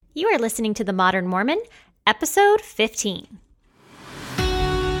You are listening to The Modern Mormon, episode 15.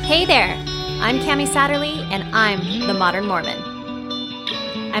 Hey there, I'm Cami Satterley, and I'm The Modern Mormon.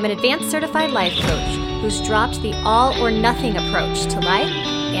 I'm an advanced certified life coach who's dropped the all-or-nothing approach to life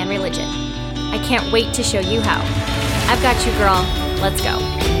and religion. I can't wait to show you how. I've got you, girl. Let's go.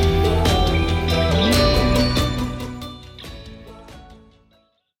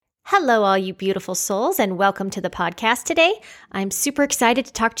 Hello, all you beautiful souls, and welcome to the podcast today. I'm super excited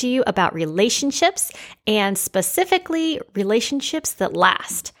to talk to you about relationships, and specifically relationships that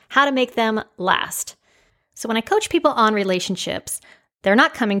last, how to make them last. So when I coach people on relationships, they're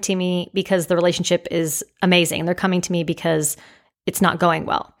not coming to me because the relationship is amazing. They're coming to me because it's not going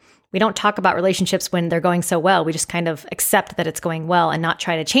well. We don't talk about relationships when they're going so well. We just kind of accept that it's going well and not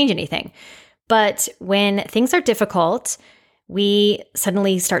try to change anything. But when things are difficult, we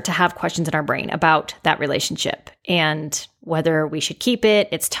suddenly start to have questions in our brain about that relationship and whether we should keep it,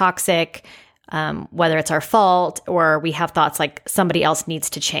 it's toxic, whether it's our fault, or we have thoughts like somebody else needs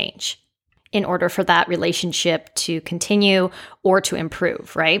to change in order for that relationship to continue or to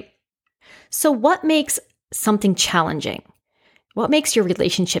improve, right? So what makes something challenging? What makes your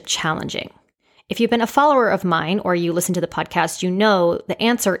relationship challenging? If you've been a follower of mine or you listen to the podcast, you know the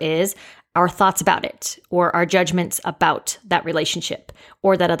answer is our thoughts about it or our judgments about that relationship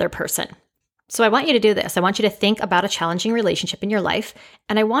or that other person. So I want you to do this. I want you to think about a challenging relationship in your life,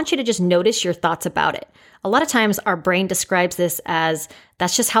 and I want you to just notice your thoughts about it. A lot of times our brain describes this as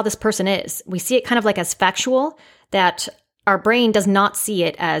that's just how this person is. We see it kind of like as factual, that our brain does not see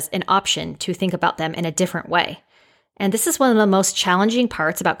it as an option to think about them in a different way. And this is one of the most challenging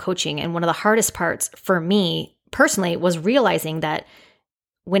parts about coaching, and one of the hardest parts for me personally was realizing that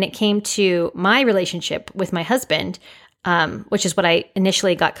when it came to my relationship with my husband, which is what I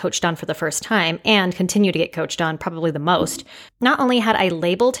initially got coached on for the first time and continue to get coached on probably the most, not only had I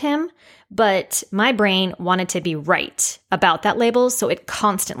labeled him, but my brain wanted to be right about that label, so it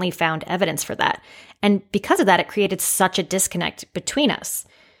constantly found evidence for that. And because of that, it created such a disconnect between us.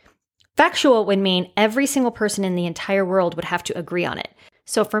 Factual would mean every single person in the entire world would have to agree on it.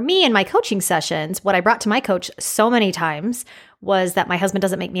 So for me in my coaching sessions, what I brought to my coach so many times was that my husband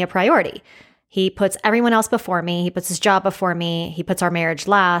doesn't make me a priority. He puts everyone else before me. He puts his job before me. He puts our marriage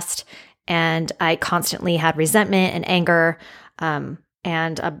last. And I constantly had resentment and anger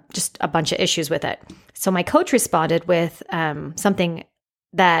and just a bunch of issues with it. So my coach responded with something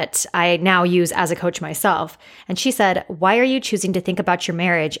that I now use as a coach myself. And she said, "Why are you choosing to think about your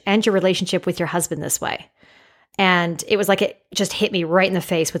marriage and your relationship with your husband this way?" And it was like it just hit me right in the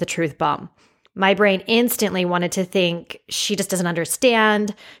face with a truth bomb. My brain instantly wanted to think she just doesn't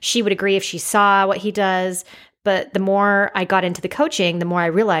understand. She would agree if she saw what he does. But the more I got into the coaching, the more I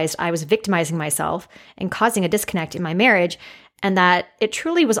realized I was victimizing myself and causing a disconnect in my marriage, and that it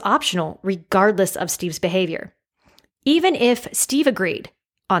truly was optional regardless of Steve's behavior. Even if Steve agreed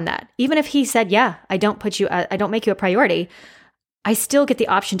on that, even if he said, "Yeah, I don't make you a priority," I still get the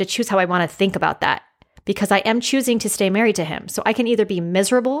option to choose how I want to think about that, because I am choosing to stay married to him. So I can either be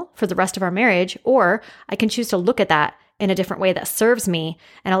miserable for the rest of our marriage, or I can choose to look at that in a different way that serves me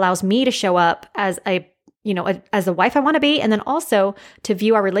and allows me to show up as as the wife I want to be, and then also to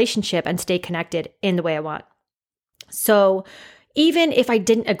view our relationship and stay connected in the way I want. So even if I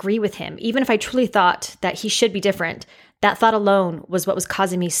didn't agree with him, even if I truly thought that he should be different, that thought alone was what was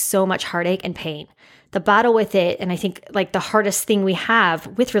causing me so much heartache and pain. The battle with it, and I think like the hardest thing we have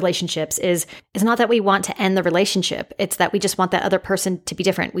with relationships is not that we want to end the relationship. It's that we just want that other person to be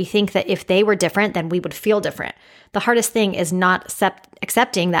different. We think that if they were different, then we would feel different. The hardest thing is not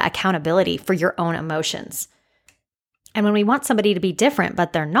accepting that accountability for your own emotions. And when we want somebody to be different,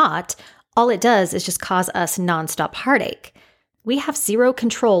 but they're not, all it does is just cause us nonstop heartache. We have zero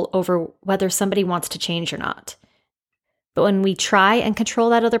control over whether somebody wants to change or not. But when we try and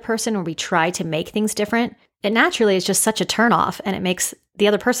control that other person, or we try to make things different, it naturally is just such a turnoff, and it makes the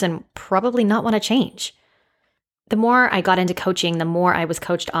other person probably not want to change. The more I got into coaching, the more I was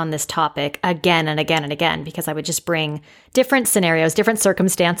coached on this topic again and again and again, because I would just bring different scenarios, different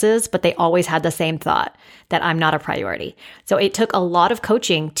circumstances, but they always had the same thought that I'm not a priority. So it took a lot of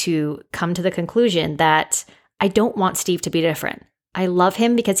coaching to come to the conclusion that I don't want Steve to be different. I love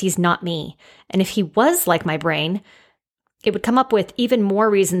him because he's not me. And if he was like my brain, it would come up with even more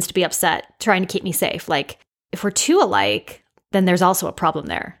reasons to be upset, trying to keep me safe. Like, if we're too alike, then there's also a problem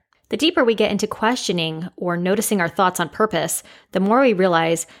there. The deeper we get into questioning or noticing our thoughts on purpose, the more we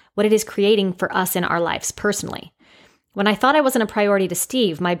realize what it is creating for us in our lives personally. When I thought I wasn't a priority to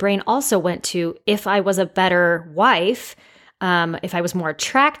Steve, my brain also went to, if I was a better wife, if I was more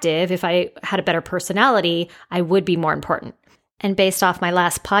attractive, if I had a better personality, I would be more important. And based off my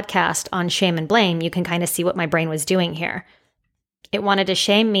last podcast on shame and blame, you can kind of see what my brain was doing here. It wanted to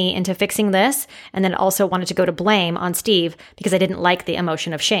shame me into fixing this, and then it also wanted to go to blame on Steve because I didn't like the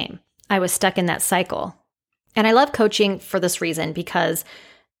emotion of shame. I was stuck in that cycle. And I love coaching for this reason because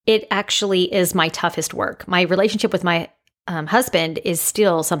it actually is my toughest work. My relationship with my husband is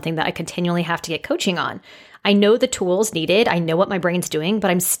still something that I continually have to get coaching on. I know the tools needed. I know what my brain's doing, but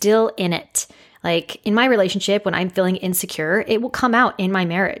I'm still in it. Like in my relationship, when I'm feeling insecure, it will come out in my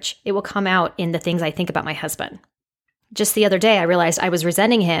marriage. It will come out in the things I think about my husband. Just the other day, I realized I was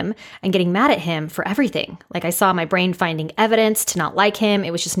resenting him and getting mad at him for everything. Like I saw my brain finding evidence to not like him.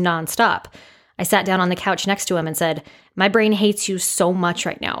 It was just nonstop. I sat down on the couch next to him and said, "My brain hates you so much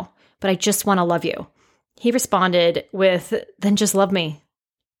right now, but I just want to love you." He responded with, "Then just love me."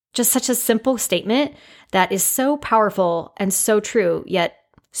 Just such a simple statement that is so powerful and so true, yet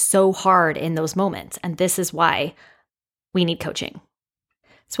so hard in those moments. And this is why we need coaching.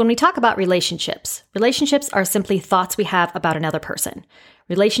 So when we talk about relationships are simply thoughts we have about another person.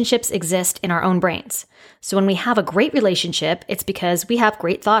 Relationships exist in our own brains. So when we have a great relationship, it's because we have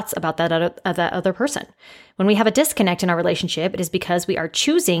great thoughts about that other person. When we have a disconnect in our relationship, it is because we are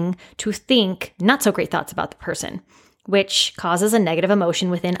choosing to think not so great thoughts about the person, which causes a negative emotion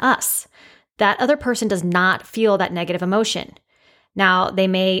within us. That other person does not feel that negative emotion. Now, they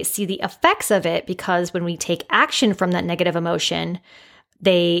may see the effects of it because when we take action from that negative emotion,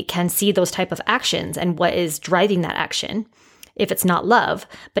 they can see those type of actions and what is driving that action if it's not love.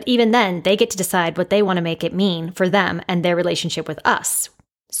 But even then, they get to decide what they want to make it mean for them and their relationship with us.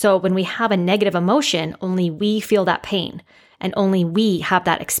 So when we have a negative emotion, only we feel that pain and only we have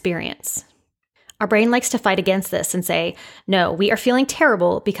that experience. Our brain likes to fight against this and say, no, we are feeling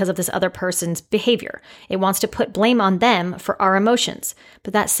terrible because of this other person's behavior. It wants to put blame on them for our emotions,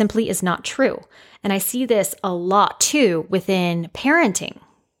 but that simply is not true. And I see this a lot too within parenting.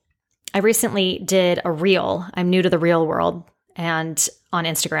 I recently did a reel. I'm new to the reel world and on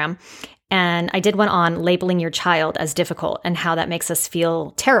Instagram. And I did one on labeling your child as difficult and how that makes us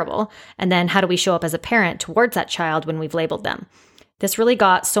feel terrible. And then how do we show up as a parent towards that child when we've labeled them? This really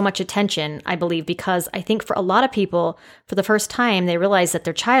got so much attention, I believe, because I think for a lot of people, for the first time, they realize that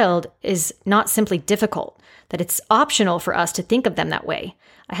their child is not simply difficult, that it's optional for us to think of them that way.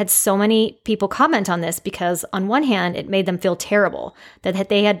 I had so many people comment on this because on one hand, it made them feel terrible that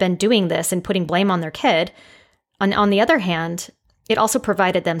they had been doing this and putting blame on their kid. On the other hand, it also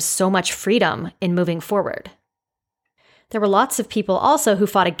provided them so much freedom in moving forward. There were lots of people also who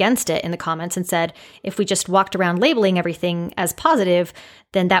fought against it in the comments and said, if we just walked around labeling everything as positive,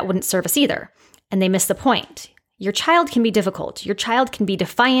 then that wouldn't serve us either. And they missed the point. Your child can be difficult. Your child can be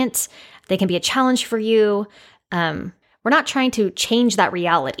defiant. They can be a challenge for you. We're not trying to change that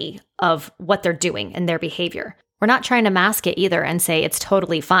reality of what they're doing and their behavior. We're not trying to mask it either and say it's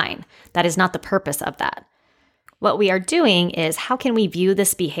totally fine. That is not the purpose of that. What we are doing is how can we view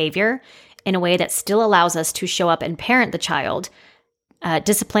this behavior in a way that still allows us to show up and parent the child,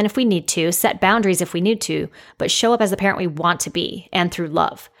 discipline if we need to, set boundaries if we need to, but show up as the parent we want to be and through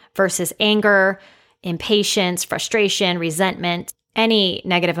love versus anger, impatience, frustration, resentment, any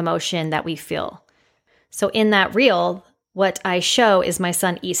negative emotion that we feel. So in that reel, what I show is my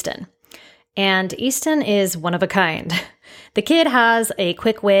son, Easton. And Easton is one of a kind. The kid has a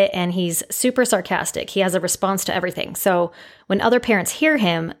quick wit and he's super sarcastic. He has a response to everything. So when other parents hear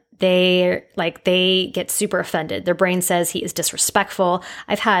him, they get super offended. Their brain says he is disrespectful.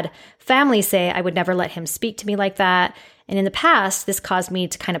 I've had family say I would never let him speak to me like that. And in the past, this caused me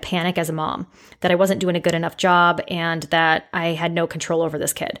to kind of panic as a mom, that I wasn't doing a good enough job and that I had no control over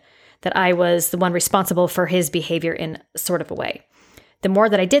this kid, that I was the one responsible for his behavior in sort of a way. The more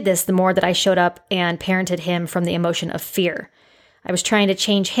that I did this, the more that I showed up and parented him from the emotion of fear. I was trying to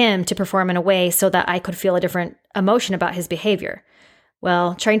change him to perform in a way so that I could feel a different emotion about his behavior.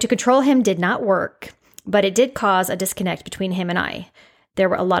 Well, trying to control him did not work, but it did cause a disconnect between him and I. There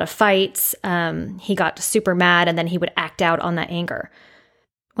were a lot of fights. He got super mad and then he would act out on that anger.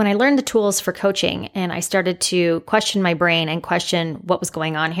 When I learned the tools for coaching and I started to question my brain and question what was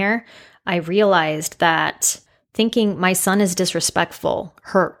going on here, I realized that thinking my son is disrespectful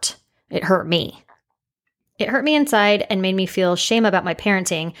hurt. It hurt me. It hurt me inside and made me feel shame about my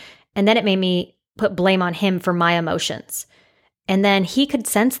parenting, and then it made me put blame on him for my emotions. And then he could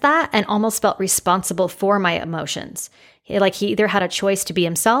sense that and almost felt responsible for my emotions. He either had a choice to be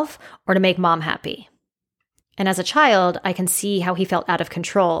himself or to make mom happy. And as a child, I can see how he felt out of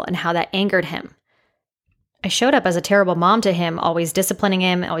control and how that angered him. I showed up as a terrible mom to him, always disciplining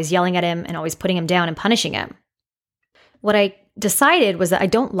him, always yelling at him, and always putting him down and punishing him. What I decided was that I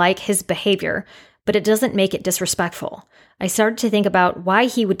don't like his behavior, but but it doesn't make it disrespectful. I started to think about why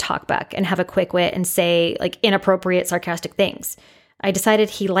he would talk back and have a quick wit and say like inappropriate, sarcastic things. I decided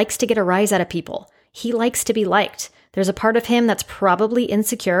he likes to get a rise out of people. He likes to be liked. There's a part of him that's probably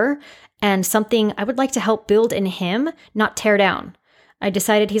insecure and something I would like to help build in him, not tear down. I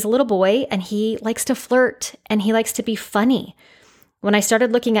decided he's a little boy and he likes to flirt and he likes to be funny. When I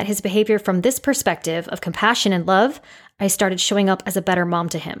started looking at his behavior from this perspective of compassion and love, I started showing up as a better mom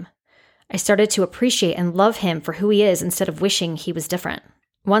to him. I started to appreciate and love him for who he is instead of wishing he was different.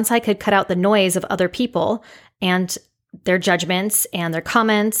 Once I could cut out the noise of other people and their judgments and their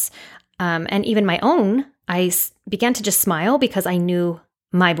comments, and even my own, I began to just smile because I knew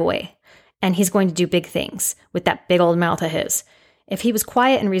my boy, and he's going to do big things with that big old mouth of his. If he was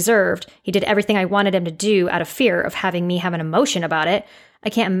quiet and reserved, he did everything I wanted him to do out of fear of having me have an emotion about it. I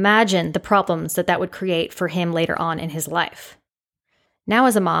can't imagine the problems that would create for him later on in his life. Now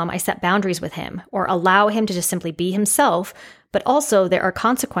as a mom, I set boundaries with him or allow him to just simply be himself, but also there are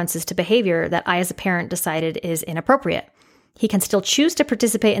consequences to behavior that I as a parent decided is inappropriate. He can still choose to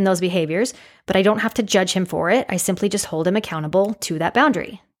participate in those behaviors, but I don't have to judge him for it. I simply just hold him accountable to that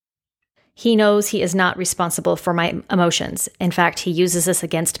boundary. He knows he is not responsible for my emotions. In fact, he uses this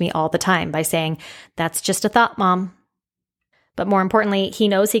against me all the time by saying, "That's just a thought, Mom." But more importantly, he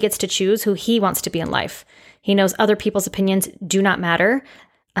knows he gets to choose who he wants to be in life. He knows other people's opinions do not matter,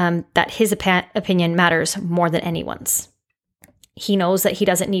 that his opinion matters more than anyone's. He knows that he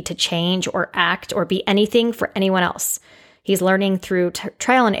doesn't need to change or act or be anything for anyone else. He's learning through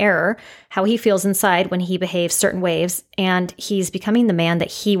trial and error how he feels inside when he behaves certain ways, and he's becoming the man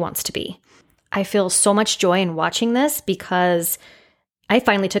that he wants to be. I feel so much joy in watching this because I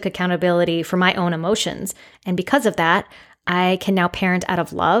finally took accountability for my own emotions, and because of that, I can now parent out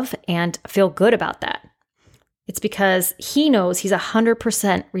of love and feel good about that. It's because he knows he's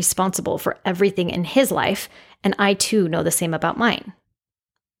 100% responsible for everything in his life, and I too know the same about mine.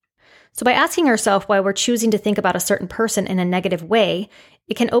 So by asking ourselves why we're choosing to think about a certain person in a negative way,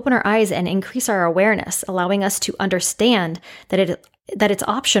 it can open our eyes and increase our awareness, allowing us to understand that it's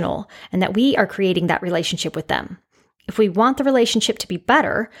optional and that we are creating that relationship with them. If we want the relationship to be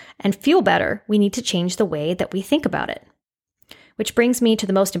better and feel better, we need to change the way that we think about it. Which brings me to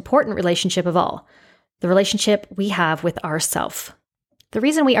the most important relationship of all, the relationship we have with ourself. The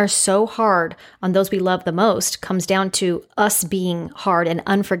reason we are so hard on those we love the most comes down to us being hard and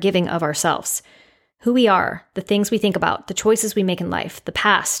unforgiving of ourselves. Who we are, the things we think about, the choices we make in life, the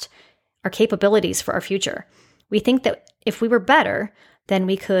past, our capabilities for our future. We think that if we were better, then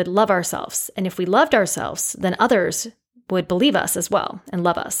we could love ourselves. And if we loved ourselves, then others would believe us as well and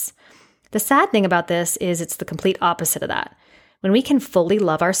love us. The sad thing about this is it's the complete opposite of that. When we can fully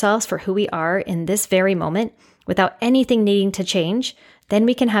love ourselves for who we are in this very moment, without anything needing to change, then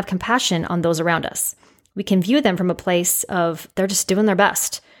we can have compassion on those around us. We can view them from a place of they're just doing their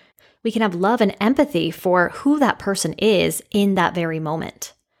best. We can have love and empathy for who that person is in that very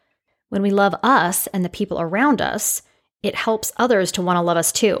moment. When we love us and the people around us, it helps others to want to love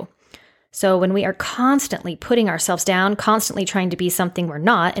us too. So when we are constantly putting ourselves down, constantly trying to be something we're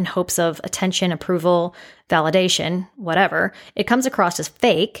not in hopes of attention, approval, validation, whatever, it comes across as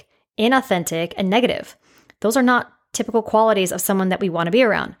fake, inauthentic, and negative. Those are not typical qualities of someone that we want to be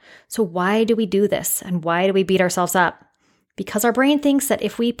around. So why do we do this? And why do we beat ourselves up? Because our brain thinks that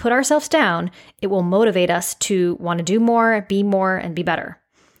if we put ourselves down, it will motivate us to want to do more, and be better.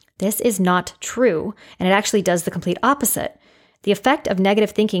 This is not true, and it actually does the complete opposite. The effect of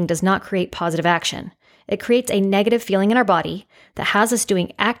negative thinking does not create positive action. It creates a negative feeling in our body that has us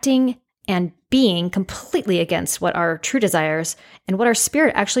acting and being completely against what our true desires and what our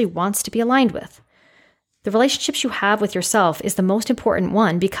spirit actually wants to be aligned with. The relationships you have with yourself is the most important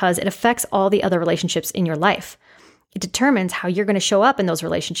one because it affects all the other relationships in your life. It determines how you're going to show up in those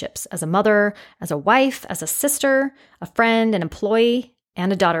relationships as a mother, as a wife, as a sister, a friend, an employee,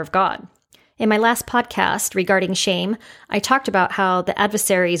 and a daughter of God. In my last podcast regarding shame, I talked about how the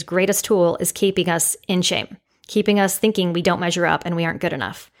adversary's greatest tool is keeping us in shame, keeping us thinking we don't measure up and we aren't good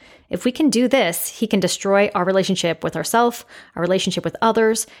enough. If we can do this, he can destroy our relationship with ourselves, our relationship with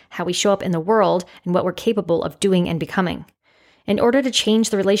others, how we show up in the world, and what we're capable of doing and becoming. In order to change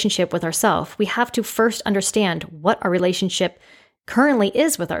the relationship with ourselves, we have to first understand what our relationship currently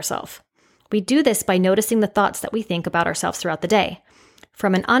is with ourselves. We do this by noticing the thoughts that we think about ourselves throughout the day,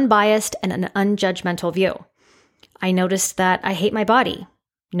 from an unbiased and an unjudgmental view. I noticed that I hate my body.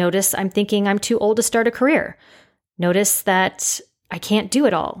 Notice I'm thinking I'm too old to start a career. Notice that I can't do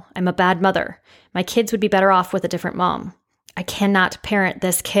it all. I'm a bad mother. My kids would be better off with a different mom. I cannot parent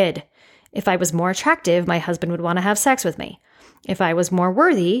this kid. If I was more attractive, my husband would want to have sex with me. If I was more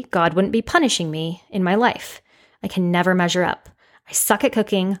worthy, God wouldn't be punishing me in my life. I can never measure up. I suck at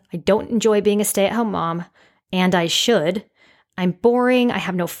cooking. I don't enjoy being a stay-at-home mom, and I should. I'm boring. I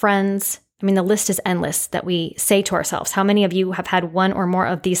have no friends. I mean, the list is endless that we say to ourselves. How many of you have had one or more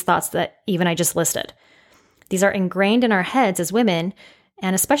of these thoughts that even I just listed? These are ingrained in our heads as women,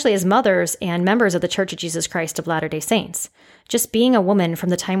 and especially as mothers and members of the Church of Jesus Christ of Latter-day Saints. Just being a woman from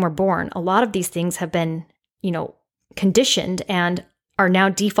the time we're born, a lot of these things have been, conditioned and are now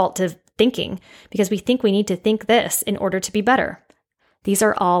default to thinking because we think we need to think this in order to be better. These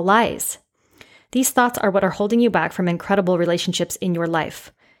are all lies. These thoughts are what are holding you back from incredible relationships in your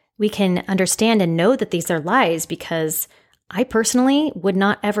life. We can understand and know that these are lies because I personally would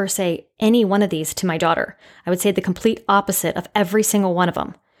not ever say any one of these to my daughter. I would say the complete opposite of every single one of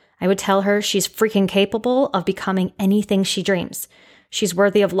them. I would tell her she's freaking capable of becoming anything she dreams. She's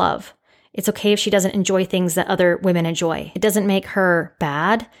worthy of love. It's okay if she doesn't enjoy things that other women enjoy. It doesn't make her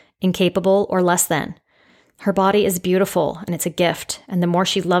bad, incapable, or less than. Her body is beautiful and it's a gift. And the more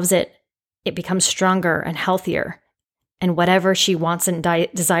she loves it, it becomes stronger and healthier and whatever she wants and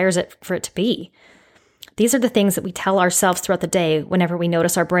desires it for it to be. These are the things that we tell ourselves throughout the day whenever we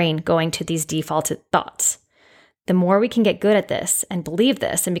notice our brain going to these defaulted thoughts. The more we can get good at this and believe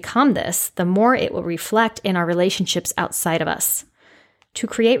this and become this, the more it will reflect in our relationships outside of us. To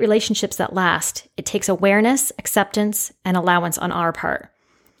create relationships that last, it takes awareness, acceptance, and allowance on our part.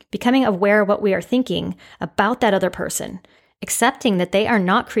 Becoming aware of what we are thinking about that other person, accepting that they are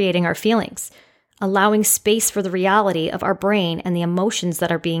not creating our feelings, allowing space for the reality of our brain and the emotions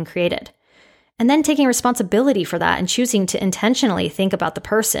that are being created. And then taking responsibility for that and choosing to intentionally think about the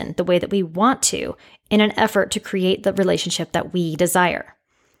person the way that we want to in an effort to create the relationship that we desire.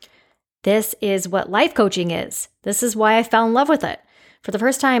 This is what life coaching is. This is why I fell in love with it. For the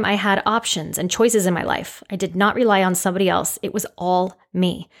first time, I had options and choices in my life. I did not rely on somebody else. It was all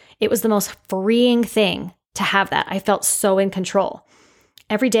me. It was the most freeing thing to have that. I felt so in control.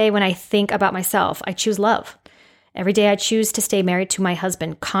 Every day when I think about myself, I choose love. Every day I choose to stay married to my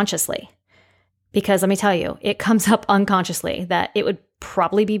husband consciously. Because let me tell you, it comes up unconsciously that it would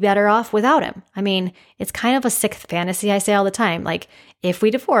probably be better off without him. I mean, it's kind of a sick fantasy I say all the time. Like, if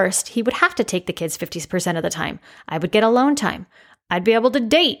we divorced, he would have to take the kids 50% of the time. I would get alone time. I'd be able to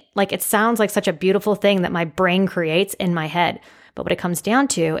date. Like, it sounds like such a beautiful thing that my brain creates in my head. But what it comes down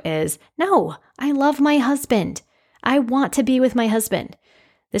to is, no, I love my husband. I want to be with my husband.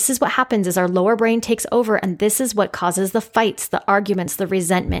 This is what happens is our lower brain takes over, and this is what causes the fights, the arguments, the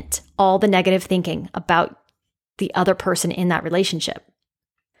resentment, all the negative thinking about the other person in that relationship.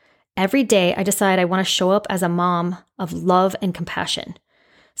 Every day I decide I want to show up as a mom of love and compassion.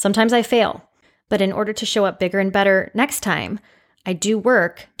 Sometimes I fail, but in order to show up bigger and better next time, I do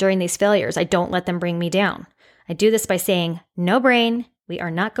work during these failures. I don't let them bring me down. I do this by saying, no brain, we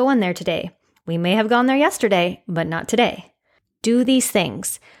are not going there today. We may have gone there yesterday, but not today. Do these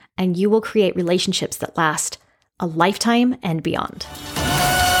things, and you will create relationships that last a lifetime and beyond.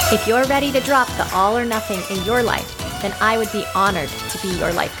 If you're ready to drop the all or nothing in your life, then I would be honored to be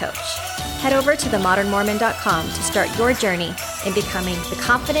your life coach. Head over to themodernmormon.com to start your journey in becoming the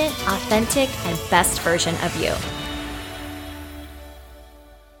confident, authentic, and best version of you.